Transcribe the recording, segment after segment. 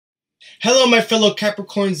Hello, my fellow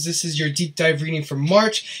Capricorns. This is your deep dive reading for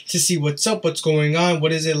March to see what's up, what's going on,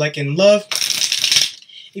 what is it like in love.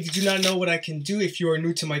 If you do not know what I can do, if you are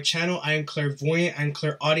new to my channel, I am clairvoyant, I am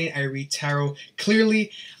clairaudient, I read tarot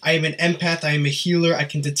clearly. I am an empath, I am a healer. I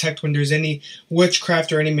can detect when there's any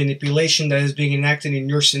witchcraft or any manipulation that is being enacted in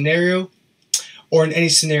your scenario or in any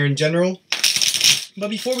scenario in general. But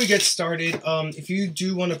before we get started, if you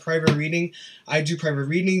do want a private reading, I do private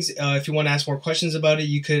readings. If you want to ask more questions about it,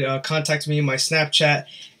 you could contact me in my Snapchat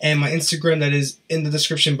and my Instagram that is in the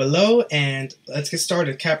description below. And let's get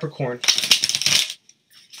started. Capricorn.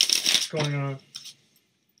 What's going on?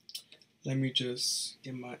 Let me just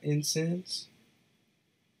get my incense.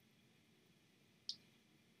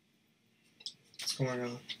 What's going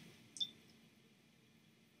on?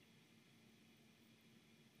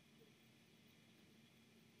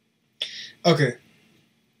 Okay.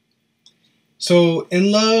 So,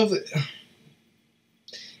 in love,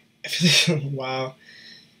 wow.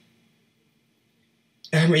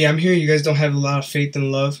 I'm hearing you guys don't have a lot of faith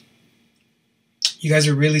in love. You guys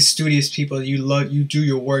are really studious people. You do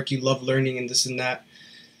your work. You love learning and this and that.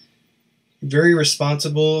 Very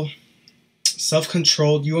responsible,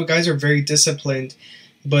 self-controlled. You guys are very disciplined,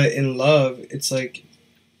 but in love, it's like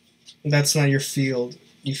that's not your field.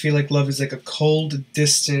 You feel like love is like a cold,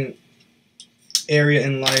 distant area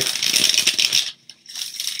in life.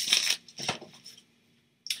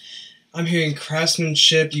 I'm hearing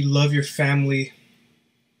craftsmanship. You love your family.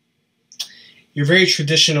 You're very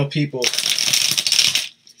traditional people.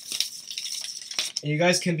 And you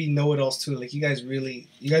guys can be know-it-alls too. Like you guys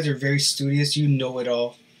are very studious. You know it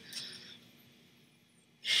all.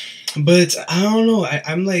 But I don't know.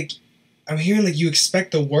 I'm hearing like you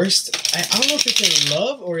expect the worst. I don't know if it's in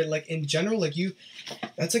love or like in general. Like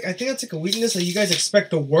I think that's like a weakness. Like you guys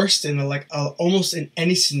expect the worst in almost in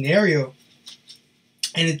any scenario,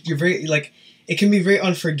 and you're very like it can be very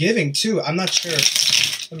unforgiving too. I'm not sure.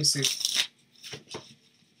 Let me see.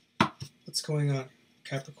 What's going on,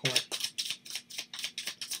 Capricorn?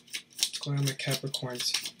 What's going on with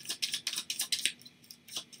Capricorns?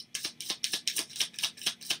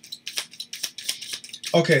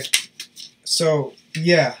 Okay, so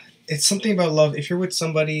yeah, it's something about love. If you're with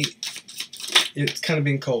somebody, it's kind of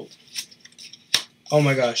being cold. Oh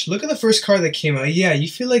my gosh, look at the first card that came out. Yeah, you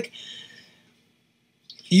feel like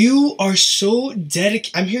you are so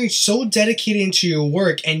dedicated. I'm hearing so dedicated into your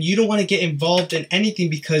work, and you don't want to get involved in anything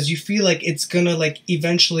because you feel like it's gonna like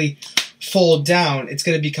eventually fall down. It's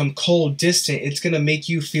gonna become cold, distant. It's gonna make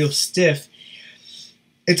you feel stiff.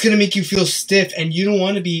 It's gonna make you feel stiff, and you don't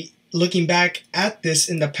want to be looking back at this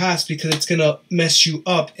in the past because it's gonna mess you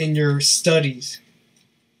up in your studies.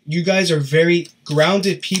 You guys are very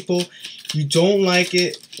grounded people. You don't like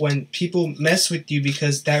it when people mess with you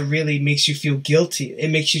because that really makes you feel guilty. It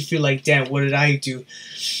makes you feel like, damn, what did I do?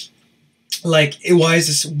 Like, why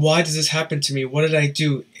does this happen to me? What did I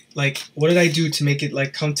do? Like, what did I do to make it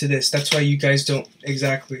like come to this? That's why you guys don't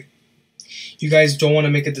exactly. You guys don't want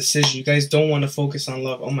to make a decision. You guys don't want to focus on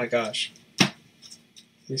love. Oh my gosh. Let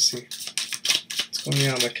me see. What's going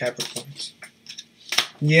on with Capricorns?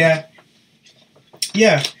 Yeah.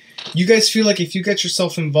 Yeah. You guys feel like if you get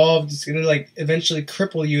yourself involved, it's gonna like eventually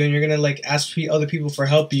cripple you, and you're gonna like ask other people for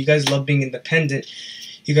help. You guys love being independent.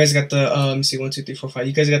 You guys got the let me see, 1, 2, 3, 4, 5.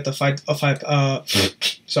 You guys got the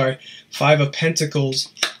five of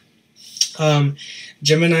Pentacles.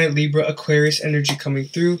 Gemini, Libra, Aquarius energy coming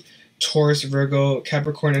through. Taurus, Virgo,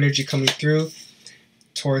 Capricorn energy coming through.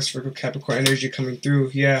 Taurus, Virgo, Capricorn energy coming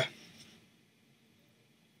through. Yeah.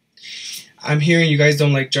 I'm hearing you guys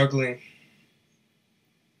don't like juggling.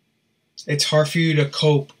 It's hard for you to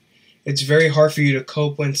cope. It's very hard for you to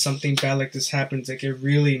cope when something bad like this happens. Like it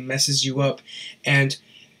really messes you up. And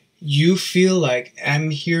you feel like,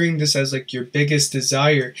 I'm hearing this as like your biggest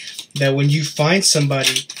desire, that when you find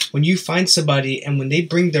somebody and when they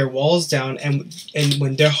bring their walls down and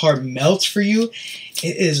when their heart melts for you,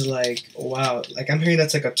 it is like, wow. Like I'm hearing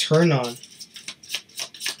that's like a turn on.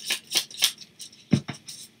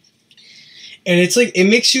 And it's like, it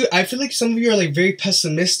makes you, I feel like some of you are like very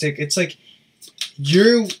pessimistic. It's like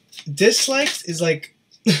your dislikes is like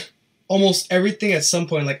almost everything at some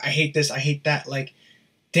point. Like, I hate this, I hate that. Like,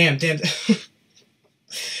 damn.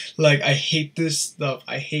 Like, I hate this stuff.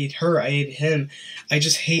 I hate her, I hate him. I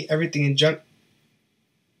just hate everything in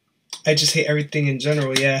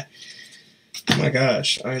general. Yeah. Oh my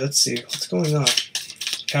gosh. All right, let's see. What's going on?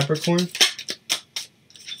 Capricorn.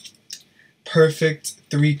 Perfect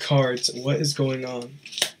 3 cards. What is going on?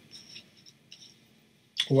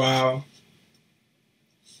 Wow.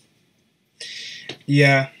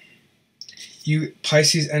 Yeah. You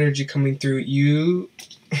Pisces energy coming through. You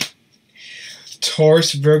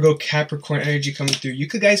Taurus, Virgo, Capricorn energy coming through. You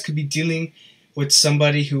guys could be dealing with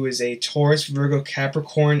somebody who is a Taurus, Virgo,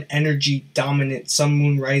 Capricorn energy dominant, sun,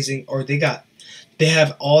 moon, rising, or they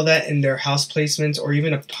have all that in their house placements, or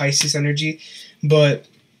even a Pisces energy. But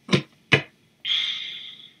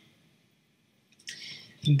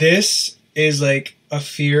this is like a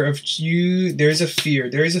fear of you. There is a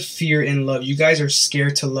fear in love. You guys are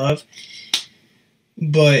scared to love,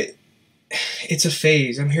 but it's a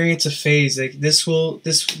phase. I'm hearing it's a phase. Like this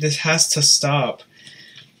has to stop.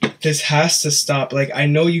 This has to stop. Like, I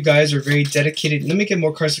know you guys are very dedicated. Let me get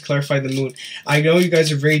more cards to clarify the moon. I know you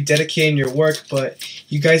guys are very dedicated in your work, but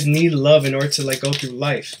you guys need love in order to like go through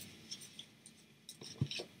life.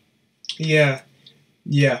 Yeah.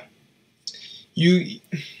 Yeah. You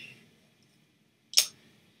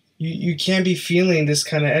can't be feeling this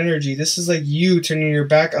kind of energy. This is like you turning your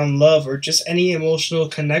back on love or just any emotional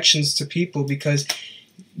connections to people, because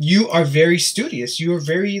you are very studious. You are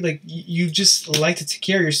very, like, you just like to take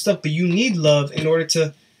care of your stuff, but you need love in order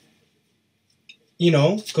to, you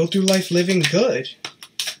know, go through life living good.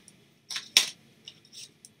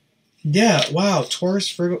 Yeah, wow. Taurus,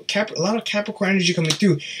 Virgo, a lot of Capricorn energy coming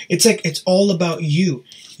through. It's like, it's all about you.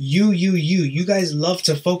 You guys love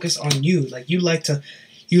to focus on you. Like, you like to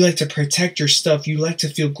protect your stuff. You like to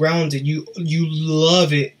feel grounded. You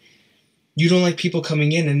love it. You don't like people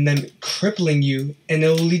coming in and then crippling you, and it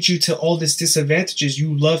will lead you to all these disadvantages.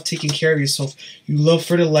 You love taking care of yourself. You love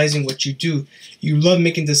fertilizing what you do. You love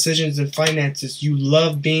making decisions in finances. You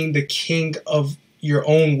love being the king of your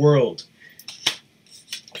own world.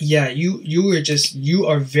 Yeah, you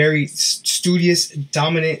are very studious,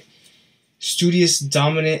 dominant,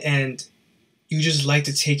 and you just like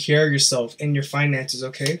to take care of yourself and your finances,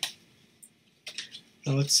 okay?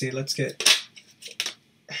 Now let's see, let's get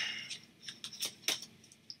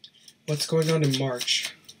what's going on in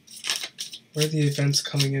March. Where are the events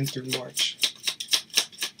coming in through March?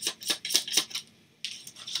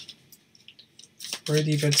 Where are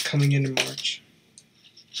the events coming in March?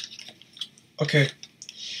 Okay.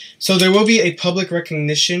 So there will be a public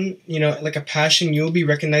recognition, you know, like a passion. You will be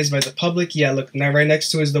recognized by the public. Yeah, look, now right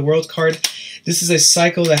next to it is the World card. This is a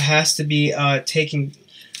cycle that has to be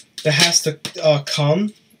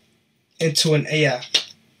come into an, yeah.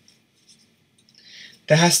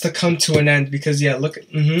 That has to come to an end, because, yeah, look,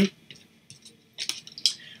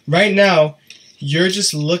 right now, you're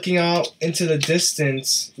just looking out into the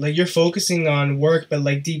distance. Like, you're focusing on work, but,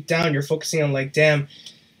 like, deep down, you're focusing on, like, damn,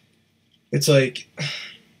 it's like,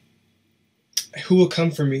 who will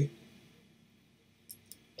come for me?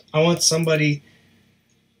 I want somebody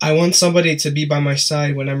to be by my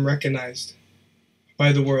side when I'm recognized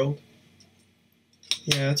by the world.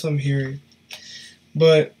 Yeah, that's what I'm hearing.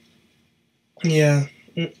 But, yeah.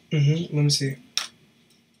 Let me see.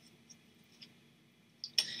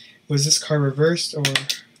 Was this card reversed or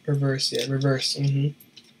reversed? Yeah, reversed.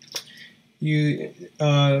 You,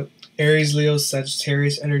 Aries, Leo,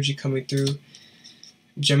 Sagittarius energy coming through.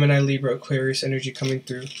 Gemini, Libra, Aquarius energy coming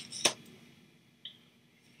through.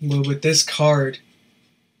 But with this card,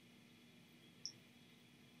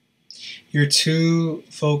 you're too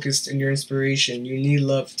focused in your inspiration. You need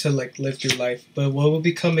love to like live through life. But what will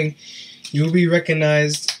be coming, you will be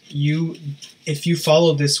recognized. If you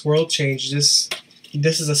follow this world change, this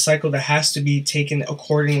is a cycle that has to be taken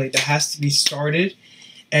accordingly, that has to be started,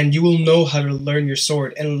 and you will know how to learn your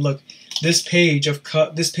sword. And look, this page of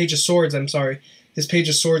swords, this page of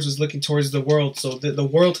swords was looking towards the world, so the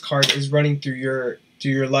world card is running through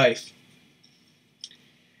your life.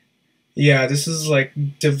 Yeah, this is like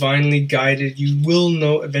divinely guided. You will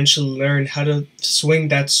know, eventually learn how to swing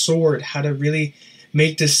that sword, how to really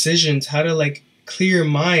make decisions, how to like clear your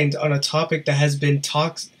mind on a topic that has been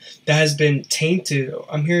tainted.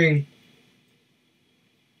 I'm hearing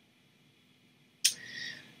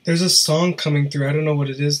there's a song coming through. I don't know what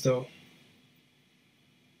it is though.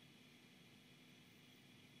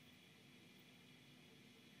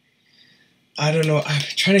 I don't know. I'm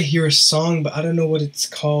trying to hear a song, but I don't know what it's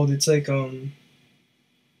called. It's like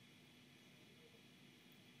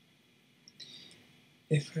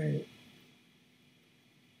if I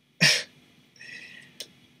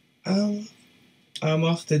I'm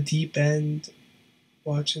off the deep end.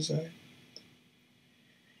 Watch as I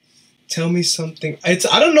tell me something. I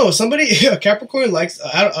don't know. Somebody Capricorn likes.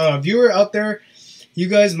 A viewer out there, you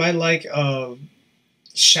guys might like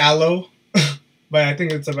 "Shallow," but I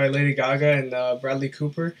think it's by Lady Gaga and Bradley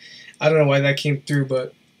Cooper. I don't know why that came through,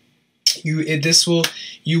 but you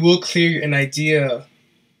will clear an idea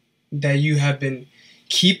that you have been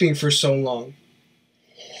keeping for so long.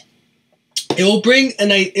 It'll bring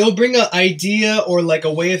an idea or like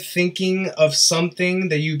a way of thinking of something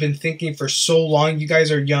that you've been thinking for so long. You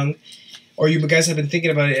guys are young, or you guys have been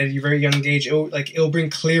thinking about it at your very young age. It'll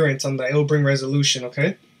bring clearance on that. It'll bring resolution.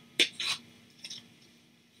 Okay.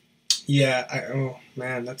 Yeah. Oh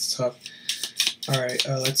man, that's tough. All right.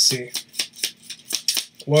 Let's see.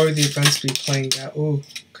 What would the events be playing out? Oh,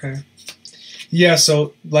 okay. Yeah.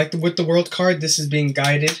 So like with the World card, this is being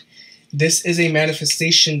guided. This is a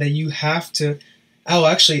manifestation that you have to. Oh,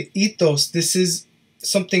 actually, ethos. This is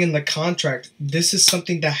something in the contract. This is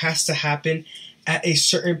something that has to happen at a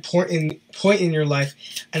certain point in your life,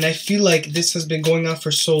 and I feel like this has been going on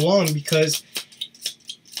for so long because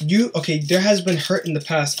there has been hurt in the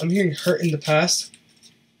past. I'm hearing hurt in the past.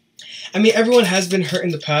 I mean, everyone has been hurt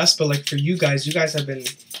in the past, but like for you guys have been.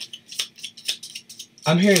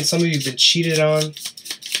 I'm hearing some of you have been cheated on.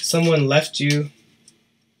 Someone left you.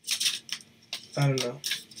 I don't know.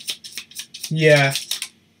 Yeah.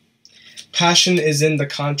 Passion is in the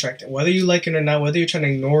contract. Whether you like it or not, whether you're trying to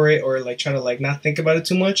ignore it or like try to like not think about it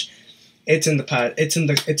too much, it's in the pad. It's in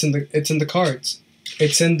the cards.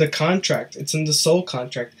 It's in the contract. It's in the soul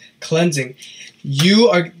contract. Cleansing.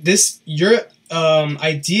 Your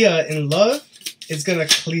idea in love is gonna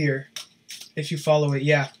clear if you follow it.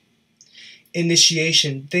 Yeah.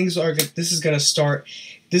 Initiation. This is gonna start.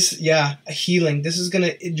 A healing. This is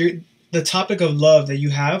gonna the topic of love that you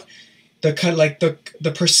have,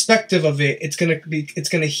 the perspective of it, it's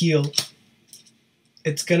gonna heal.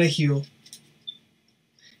 It's gonna heal.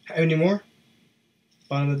 Any more?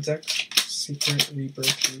 Bottom of the deck. Secret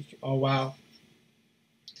rebirth. Oh wow.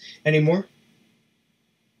 Any more?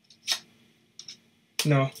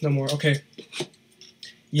 No more. Okay.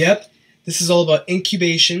 Yep. This is all about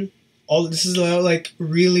incubation. This is about like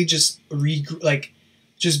really just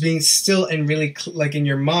just being still and really like in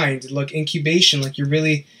your mind, like incubation, like you're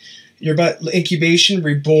about incubation,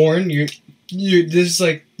 reborn. This is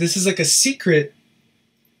like a secret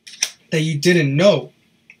that you didn't know,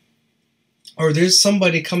 or there's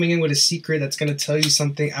somebody coming in with a secret that's gonna tell you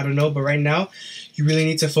something. I don't know, but right now, you really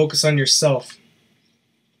need to focus on yourself.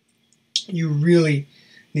 You really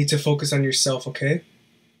need to focus on yourself. Okay,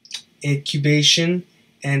 incubation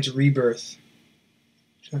and rebirth.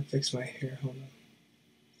 I'm trying to fix my hair. Hold on.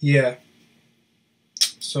 Yeah.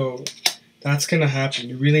 So that's going to happen.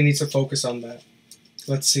 You really need to focus on that.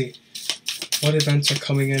 Let's see. What events are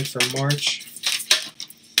coming in for March?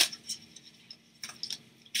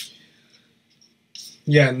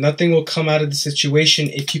 Yeah, nothing will come out of the situation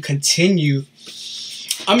if you continue.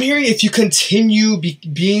 I'm hearing if you continue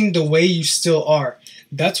being the way you still are.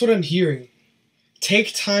 That's what I'm hearing.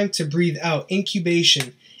 Take time to breathe out.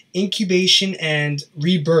 Incubation and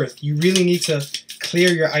rebirth. You really need to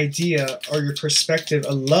clear your idea or your perspective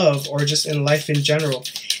of love or just in life in general.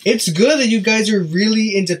 It's good that you guys are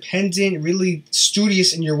really independent, really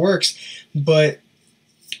studious in your works, but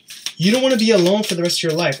you don't want to be alone for the rest of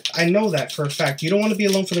your life. I know that for a fact. You don't want to be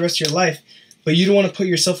alone for the rest of your life, but you don't want to put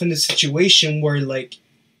yourself in this situation where like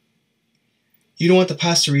you don't want the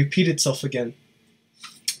past to repeat itself again.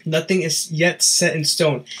 Nothing is yet set in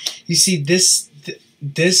stone. You see, this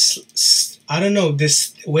I don't know,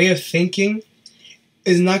 this way of thinking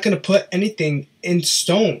is not going to put anything in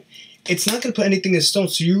stone. It's not going to put anything in stone.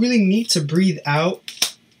 So you really need to breathe out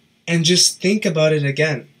and just think about it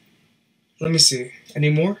again. Let me see. Any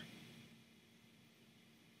more?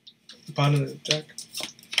 Bottom of the deck.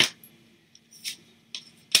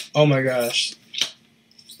 Oh my gosh.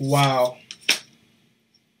 Wow.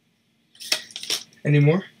 Any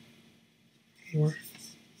more? Any more?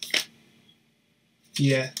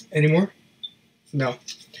 Yeah. Any more? No.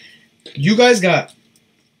 You guys got...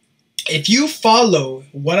 If you follow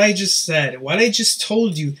what I just said, what I just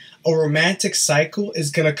told you, a romantic cycle is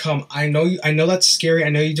gonna come. I know that's scary. I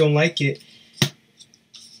know you don't like it,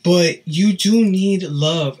 but you do need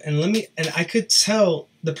love. And I could tell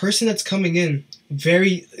the person that's coming in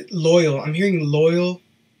very loyal. I'm hearing loyal,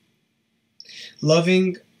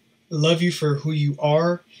 loving, love you for who you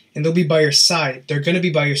are, and they'll be by your side. They're gonna be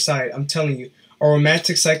by your side. I'm telling you, a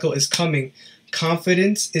romantic cycle is coming.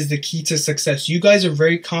 Confidence is the key to success. You guys are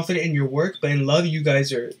very confident in your work, but in love, you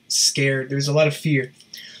guys are scared. There's a lot of fear.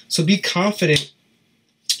 So be confident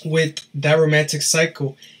with that romantic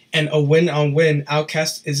cycle. And a win-on-win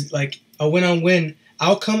outcast is like a win-on-win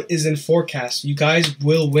outcome is in forecast. You guys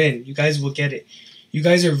will win. You guys will get it. You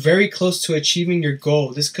guys are very close to achieving your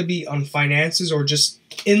goal. This could be on finances or just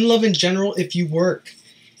in love in general if you work.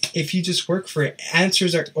 If you just work for it.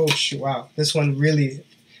 Answers are... Oh, shoot, wow. This one really...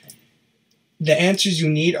 The answers you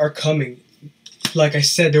need are coming. Like I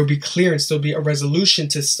said, there will be clearance. There will be a resolution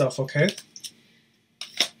to stuff, okay?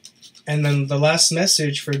 And then the last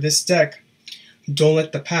message for this deck, don't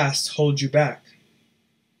let the past hold you back.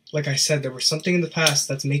 Like I said, there was something in the past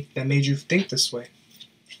that made you think this way.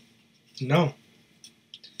 No.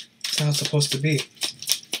 That's not how it's supposed to be.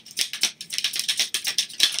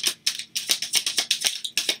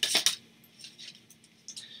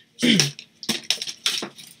 Okay.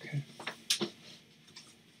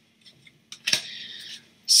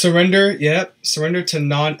 Surrender, yep. Surrender to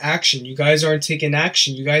non-action. You guys aren't taking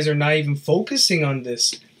action. You guys are not even focusing on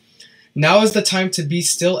this. Now is the time to be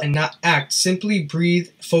still and not act. Simply breathe,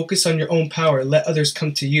 focus on your own power, let others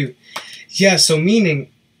come to you. Yeah, so meaning,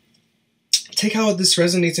 take how this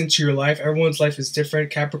resonates into your life. Everyone's life is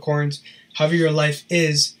different. Capricorns, however your life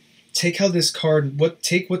is, take how this card,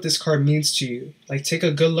 take what this card means to you. Like, take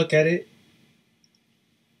a good look at it.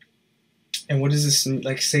 And what does this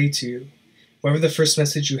like say to you? Whatever the first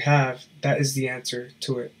message you have, that is the answer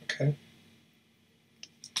to it, okay?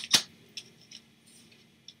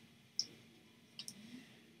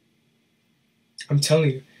 I'm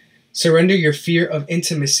telling you, surrender your fear of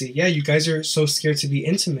intimacy. Yeah, you guys are so scared to be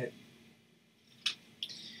intimate.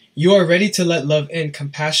 You are ready to let love in,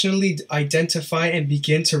 compassionately identify and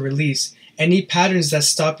begin to release any patterns that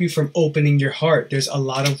stop you from opening your heart. There's a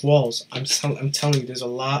lot of walls. I'm telling you, there's a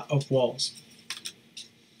lot of walls.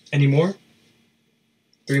 Any more?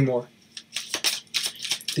 3 more.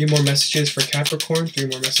 3 more messages for Capricorn. 3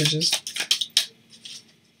 more messages.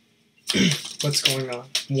 What's going on?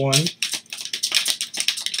 1.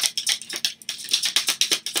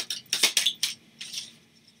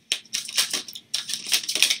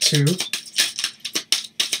 2,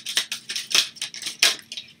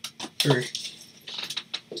 3.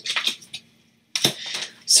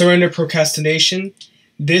 Surrender procrastination.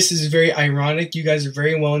 This is very ironic. You guys are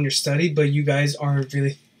very well in your study, but you guys aren't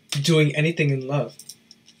really doing anything in love.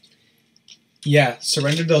 Yeah,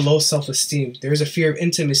 surrender to low self-esteem. There's a fear of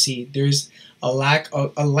intimacy. There's a lack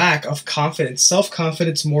of confidence.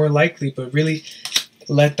 Self-confidence more likely, but really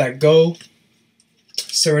let that go.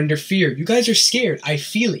 Surrender fear. You guys are scared. I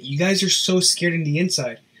feel it. You guys are so scared in the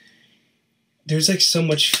inside. There's like so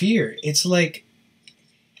much fear. It's like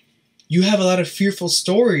you have a lot of fearful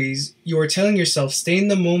stories. You are telling yourself, stay in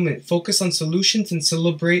the moment, focus on solutions, and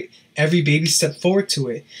celebrate every baby step forward to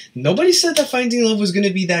it. Nobody said that finding love was going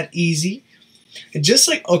to be that easy. Just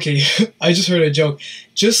like, okay, I just heard a joke.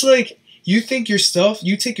 Just like you take your stuff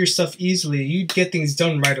easily, you get things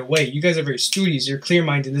done right away. You guys are very studious, you're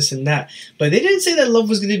clear-minded, this and that. But they didn't say that love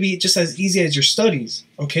was going to be just as easy as your studies,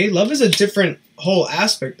 okay? Love is a different whole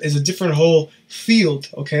aspect, is a different whole field,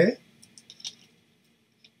 okay?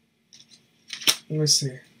 Let me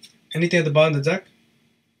see. Anything at the bottom of the deck?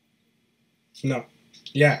 No.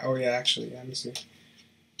 Yeah, oh yeah, actually, yeah, let me see.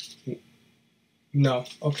 No,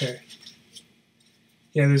 okay.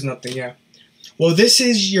 Yeah, there's nothing, yeah. Well, this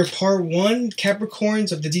is your part 1,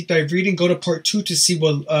 Capricorns, of the deep dive reading. Go to part 2 to see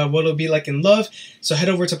what it'll be like in love. So head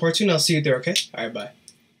over to part 2 and I'll see you there, okay? All right, bye.